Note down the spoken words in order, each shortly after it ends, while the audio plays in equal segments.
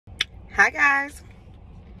Hi guys,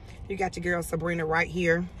 you got your girl Sabrina right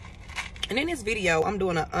here, and in this video I'm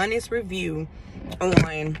doing an honest review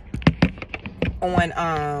on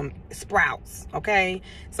Sprouts. Okay,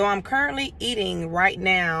 so I'm currently eating right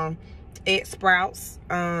now at Sprouts,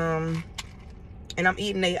 and I'm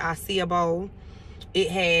eating a acai bowl. It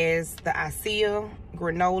has the acai,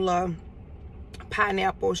 granola,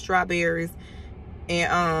 pineapple, strawberries,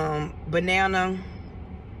 and banana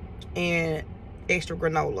and extra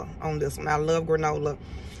granola on this one. I love granola.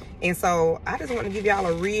 And so I just want to give y'all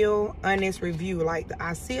a real honest review. Like, the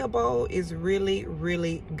acai bowl is really,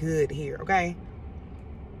 really good here, okay?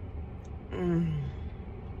 And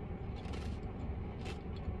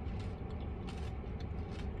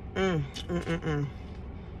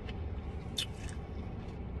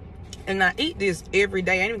I eat this every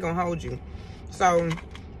day. I ain't even gonna hold you. So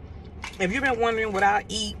if you've been wondering what I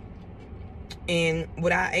eat and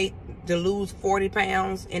what I ate to lose 40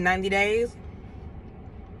 pounds in 90 days,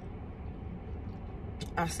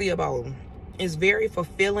 acai bowl. It's very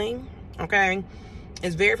fulfilling, okay?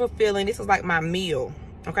 It's very fulfilling. This is like my meal,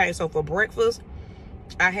 okay? So for breakfast,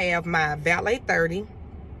 I have my Valet 30,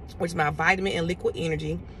 which is my vitamin and liquid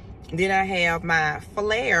energy. Then I have my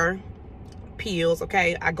Flare pills,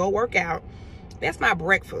 okay? I go work out. That's my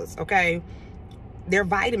breakfast, okay? They're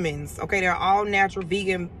vitamins, okay? They're all natural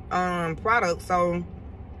vegan products, so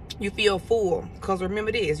you feel full. Because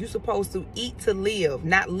remember this, you're supposed to eat to live,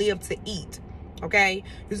 not live to eat, okay?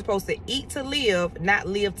 You're supposed to eat to live, not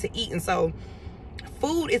live to eat. And so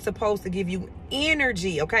food is supposed to give you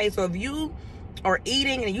energy, okay? So if you are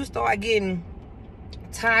eating and you start getting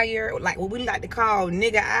tired, like what we like to call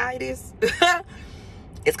nigga-itis,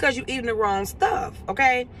 it's because you're eating the wrong stuff,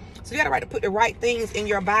 okay? So you gotta put the right things in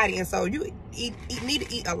your body. And so you need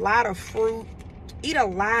to eat a lot of fruit, eat a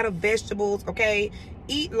lot of vegetables, okay?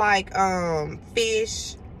 Eat like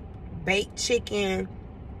fish, baked chicken,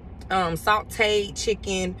 sauteed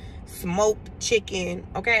chicken, smoked chicken,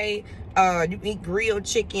 okay? You can eat grilled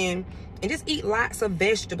chicken, and just eat lots of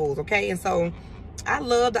vegetables, okay? And so I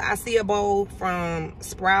love the acai bowl from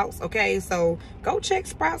Sprouts, okay? So go check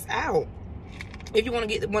Sprouts out if you want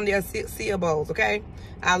to get one of their acai bowls, okay?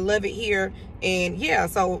 I love it here. And yeah,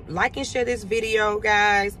 so like and share this video,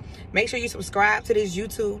 guys. Make sure you subscribe to this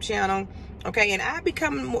YouTube channel, okay? And I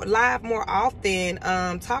become live more often,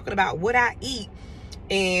 talking about what I eat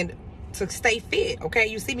and to stay fit, okay?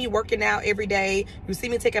 You see me working out every day. You see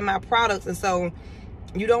me taking my products, and so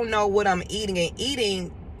you don't know what I'm eating. And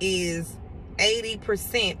eating is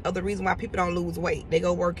 80% of the reason why people don't lose weight. They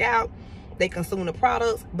go work out, they consume the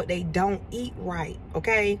products, but they don't eat right,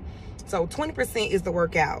 okay? So 20% is the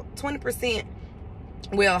workout. 20%,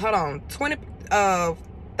 well, hold on.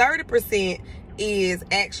 30% is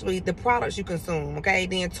actually the products you consume, okay?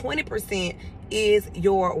 Then 20% is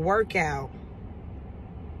your workout.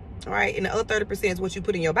 All right, and the other 30% is what you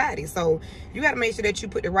put in your body. So you got to make sure that you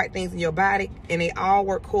put the right things in your body, and they all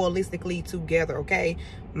work holistically together, okay?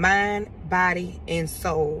 Mind, body, and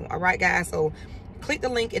soul. All right, guys? So click the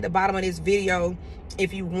link at the bottom of this video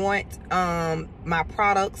if you want my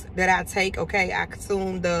products that I take, okay? I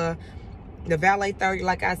consume the Valet 30,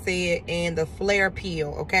 like I said, and the Flare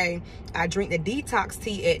pill, okay? I drink the detox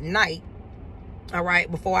tea at night, all right,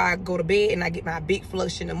 before I go to bed, and I get my big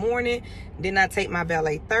flush in the morning. Then I take my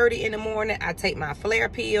Valet 30 in the morning. I take my Flare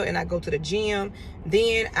pill, and I go to the gym.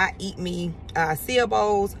 Then I eat me acai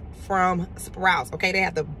bowls from Sprouts, okay? They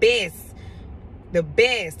have the best,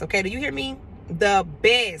 okay? Do you hear me? The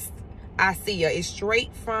best acai is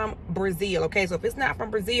straight from Brazil, okay? So if it's not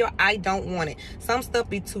from Brazil, I don't want it. Some stuff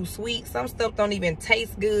be too sweet. Some stuff don't even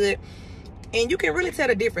taste good. And you can really tell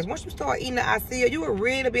the difference. Once you start eating the acai, you will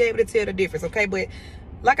really be able to tell the difference, okay? But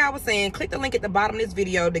like I was saying, click the link at the bottom of this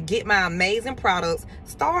video to get my amazing products.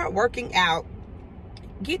 Start working out.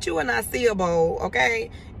 Get you an acai bowl,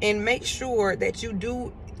 okay? And make sure that you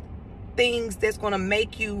do things that's going to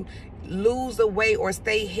make you lose the weight or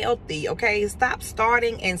stay healthy, okay? Stop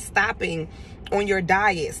starting and stopping on your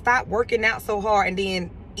diet. Stop working out so hard and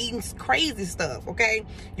then eating crazy stuff, okay?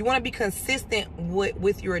 You want to be consistent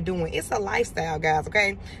with your doing. It's a lifestyle, guys,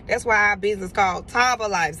 okay? That's why our business is called Tava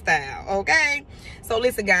Lifestyle, okay? So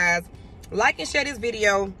listen, guys, like and share this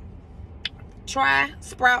video. Try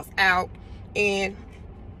Sprouts out, and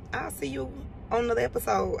I'll see you on another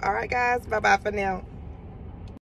episode. All right, guys? Bye-bye for now.